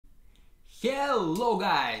Hello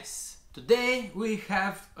guys! Today we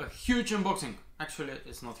have a huge unboxing. Actually,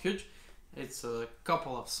 it's not huge, it's a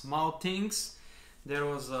couple of small things. There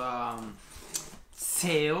was a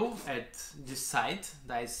sale at this site,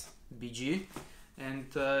 dice.bg,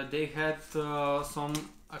 and they had some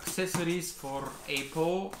accessories for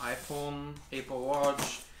Apple, iPhone, Apple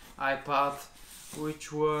Watch, iPad,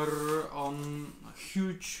 which were on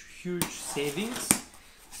huge savings.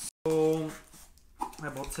 So I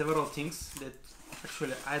bought several things that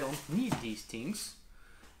actually I don't need these things,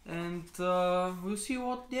 and we'll see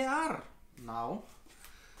what they are now.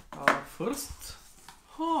 First,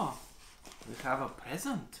 we have a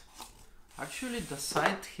present. Actually, the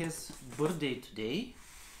site has birthday today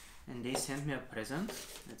and they sent me a present.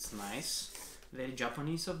 It's nice, very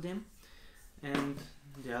Japanese of them. And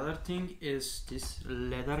the other thing is this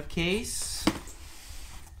leather case,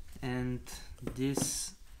 and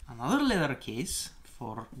this another leather case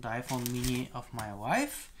for the iPhone mini of my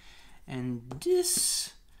wife, and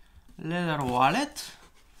this leather wallet.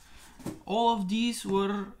 All of these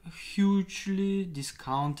were hugely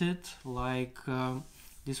discounted, like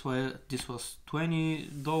this was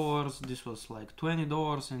 $20, this was like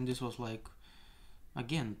 $20, and this was like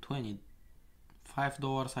again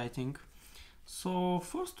 $25, I think. So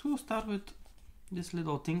first we'll start with this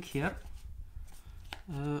little thing here.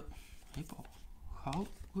 Apple, how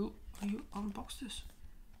will you unbox this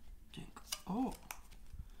thing? Oh,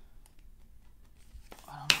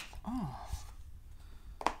 I don't know.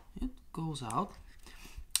 Oh, it goes out.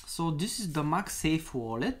 So this is the MagSafe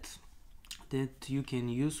wallet that you can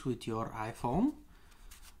use with your iPhone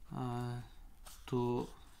to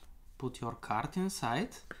put your card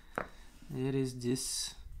inside. There is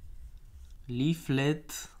this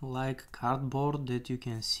leaflet like cardboard that you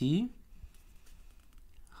can see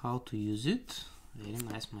how to use it. Very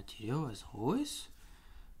nice material as always.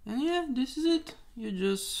 And yeah, this is it. You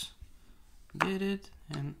just get it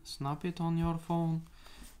and snap it on your phone,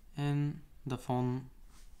 and the phone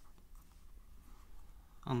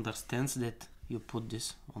understands that you put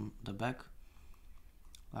this on the back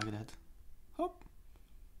like that. Hop,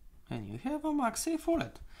 and you have a MagSafe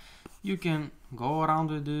wallet. You can go around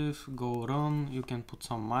with this, go run, you can put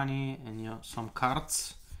some money and some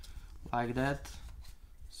cards like that.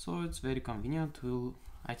 So it's very convenient.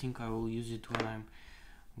 I think I will use it when I'm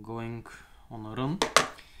going on a run.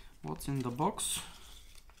 What's in the box?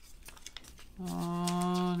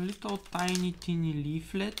 Little tiny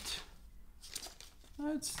leaflet.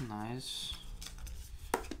 That's nice.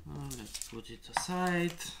 Let's put it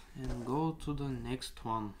aside and go to the next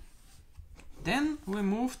one. Then we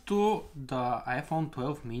move to the iPhone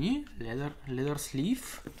 12 mini leather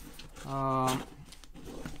sleeve.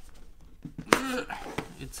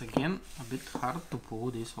 It's again a bit hard to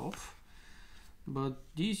pull this off, but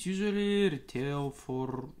these usually retail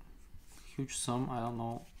for huge sum. I don't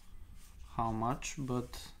know how much,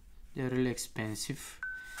 but they're really expensive.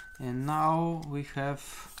 And now we have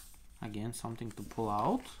again something to pull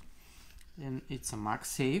out, and it's a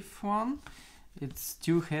MagSafe one. It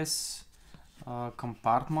still has a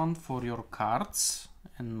compartment for your cards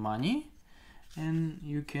and money, and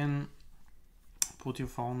you can put your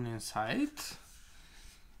phone inside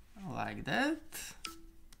like that.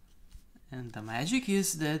 And the magic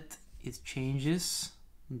is that it changes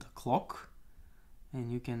the clock,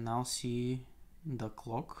 and you can now see the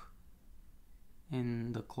clock,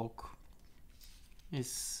 and the clock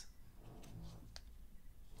is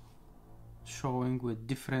showing with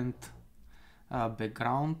different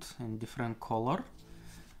background and different color.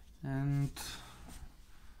 And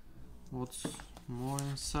what's more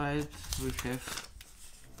inside, we have,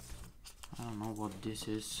 I don't know what this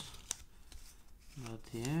is, but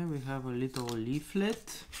yeah, we have a little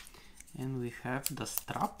leaflet, and we have the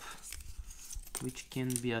strap which can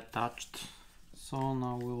be attached. So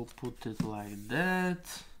now we'll put it like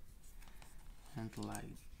that and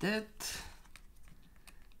like that,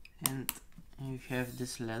 and you have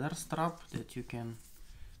this leather strap that you can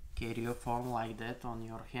carry your phone like that on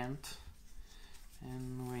your hand,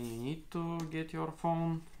 and when you need to get your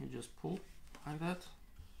phone, you just pull like that.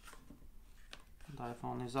 The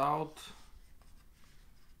iPhone is out,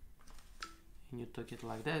 and you took it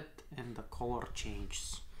like that, and the color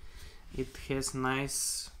changes. It has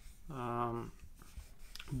nice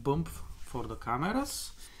bump for the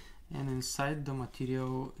cameras, and inside the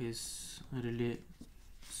material is really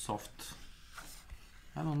soft.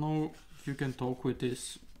 I don't know if you can talk with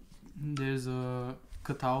this. There's a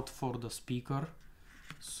cutout for the speaker,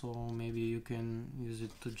 so maybe you can use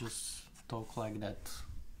it to just talk like that.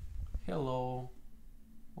 Hello,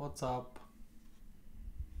 what's up?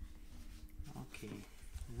 Okay,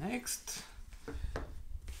 next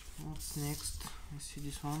What's next? Let's see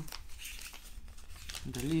this one.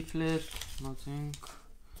 The leaflet, nothing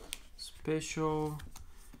special.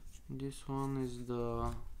 This one is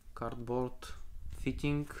the cardboard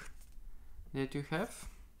fitting that you have,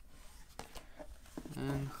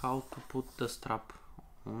 and how to put the strap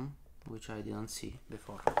on, which I didn't see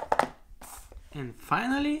before. And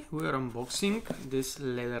finally, we're unboxing this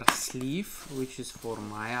leather sleeve, which is for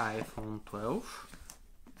my iPhone 12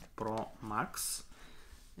 Pro Max.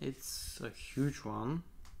 It's a huge one.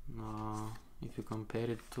 If you compare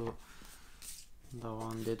it to the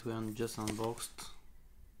one that we just unboxed,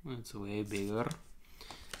 it's way bigger.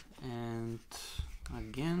 And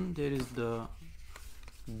again, there is the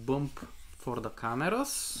bump for the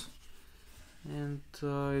cameras, and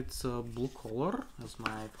it's a blue color as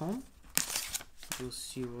my iPhone. You'll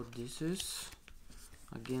see what this is.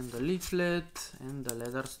 Again, the leaflet and the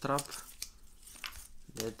leather strap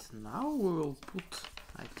that now we will put,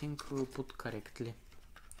 I think we'll put correctly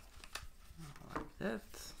like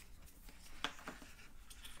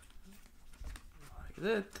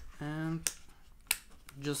that, and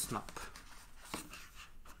just snap.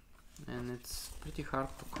 And it's pretty hard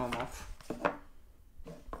to come off,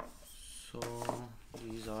 so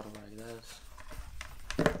these are like this.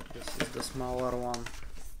 This is the smaller one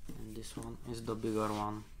and this one is the bigger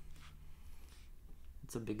one.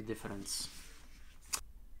 It's a big difference.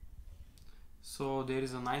 So there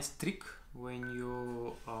is a nice trick when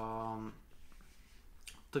you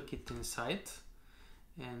tuck it inside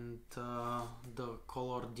and the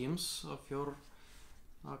color dims of your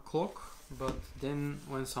clock, but then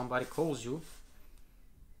when somebody calls you,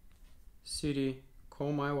 Siri,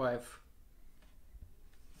 call my wife.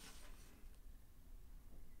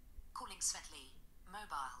 Calling Svetli,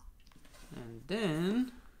 mobile. And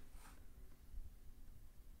then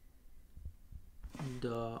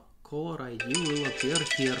the caller ID will appear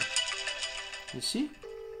here. You see?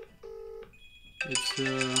 It's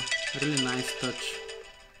a really nice touch.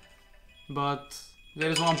 But there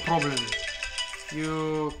is one problem.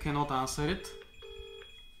 You cannot answer it.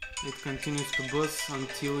 It continues to buzz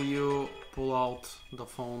until you pull out the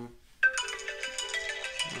phone,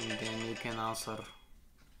 and then you can answer.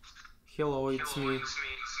 Hello, it's me.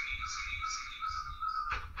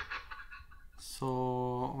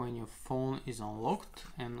 So when your phone is unlocked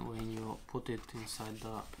and when you put it inside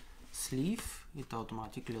the sleeve, it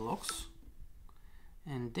automatically locks.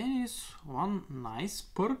 And then is one nice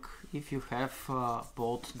perk if you have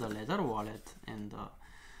both the leather wallet and the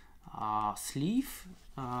sleeve.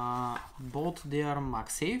 Both they are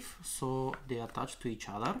MagSafe, so they attach to each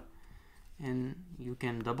other, and you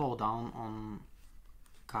can double down on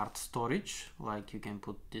card storage. Like you can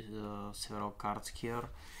put several cards here,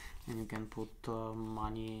 and you can put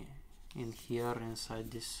money in here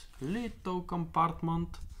inside this little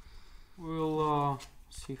compartment. We'll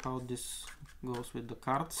see how this goes with the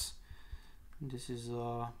cards. This is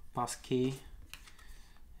a passkey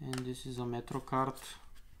and this is a Metro card.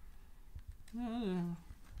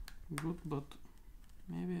 Good, but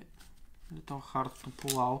maybe a little hard to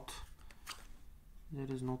pull out.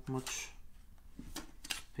 There is not much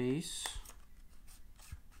space.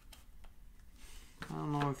 I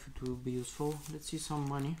don't know if it will be useful. Let's see some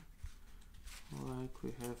money. Like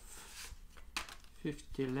we have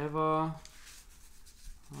 50 leva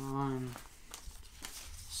and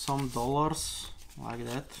some dollars like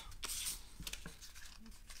that.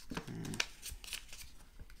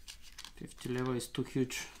 50 leva is too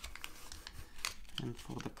huge, and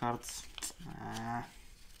for the cards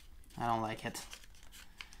I don't like it.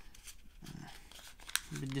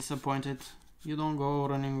 A bit disappointed. You don't go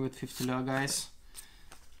running with 50 leva, guys.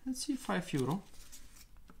 Let's see, 5 euro.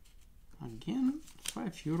 Again,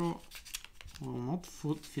 5 euro will not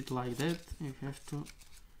fit like that. You have to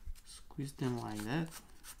squeeze them like that,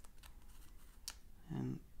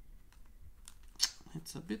 and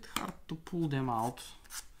it's a bit hard to pull them out.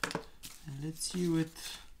 And let's see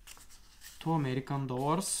with 2 American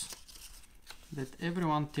dollars that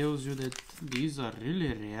everyone tells you that these are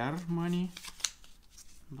really rare money,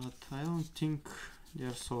 but I don't think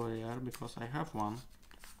they're so rare because I have one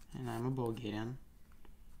and I'm a Bulgarian.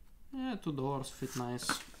 Yeah, $2 fit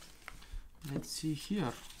nice. Let's see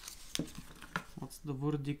here. What's the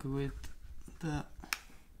verdict with the...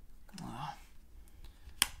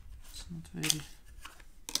 it's not very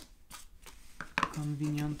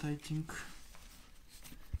convenient, I think.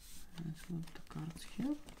 Let's put the cards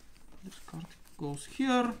here. This card goes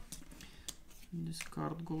here. This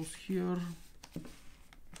card goes here.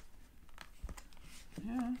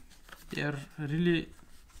 Yeah, they're really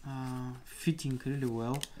fitting really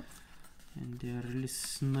well, and they're really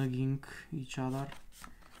snugging each other.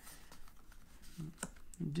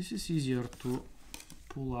 This is easier to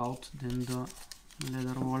pull out than the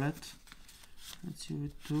leather wallet. Let's see,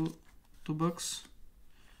 with two bucks.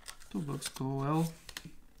 $2 go well.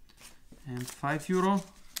 And €5.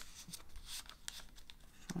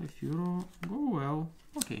 €5 go well.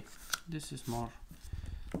 Okay, this is more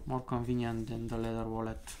convenient than the leather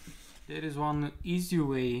wallet. There is one easy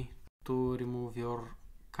way to remove your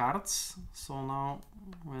cards. So now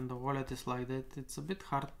when the wallet is like that, it's a bit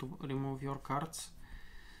hard to remove your cards,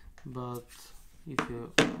 but if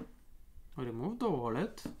you remove the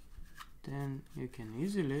wallet, then you can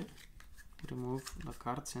easily remove the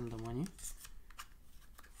cards and the money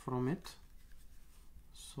from it.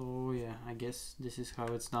 So yeah, I guess this is how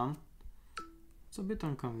it's done. It's a bit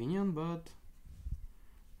inconvenient, but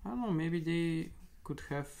I don't know, maybe they could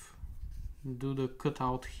have do the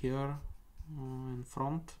cutout here in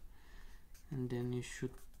front, and then you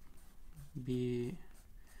should be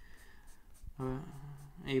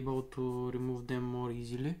able to remove them more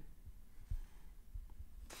easily.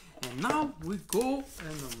 And now we go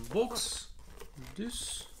and unbox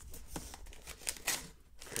this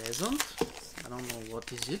present. I don't know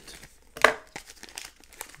what is it.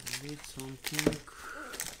 Maybe it's something.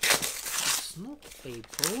 It's not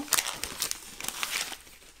April.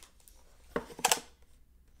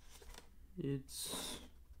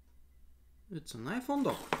 It's an iPhone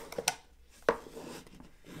dock.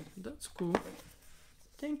 That's cool.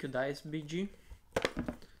 Thank you, dice.bg.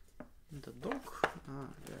 The dock.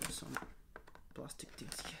 There are some plastic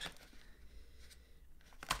things here.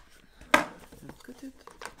 Look at it.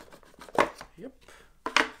 Yep.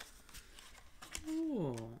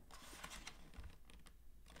 Oh,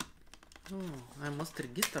 I must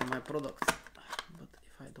register my product. But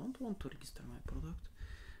if I don't want to register my product,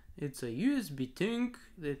 it's a USB thing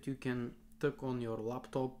that you can tuck on your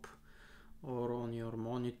laptop or on your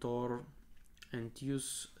monitor and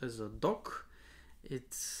use as a dock.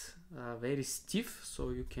 It's very stiff,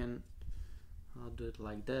 so you can do it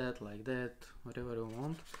like that, whatever you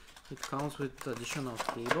want. It comes with additional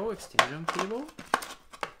cable, extension cable,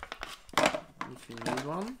 if you need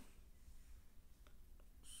one.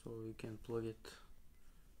 So you can plug it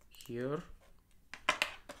here.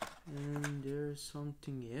 And there's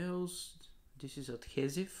something else. This is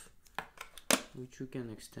adhesive, which you can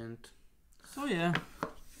extend. So yeah,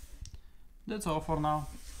 that's all for now.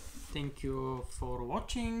 Thank you for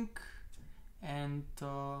watching, and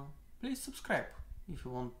please subscribe if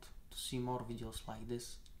you want to see more videos like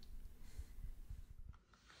this.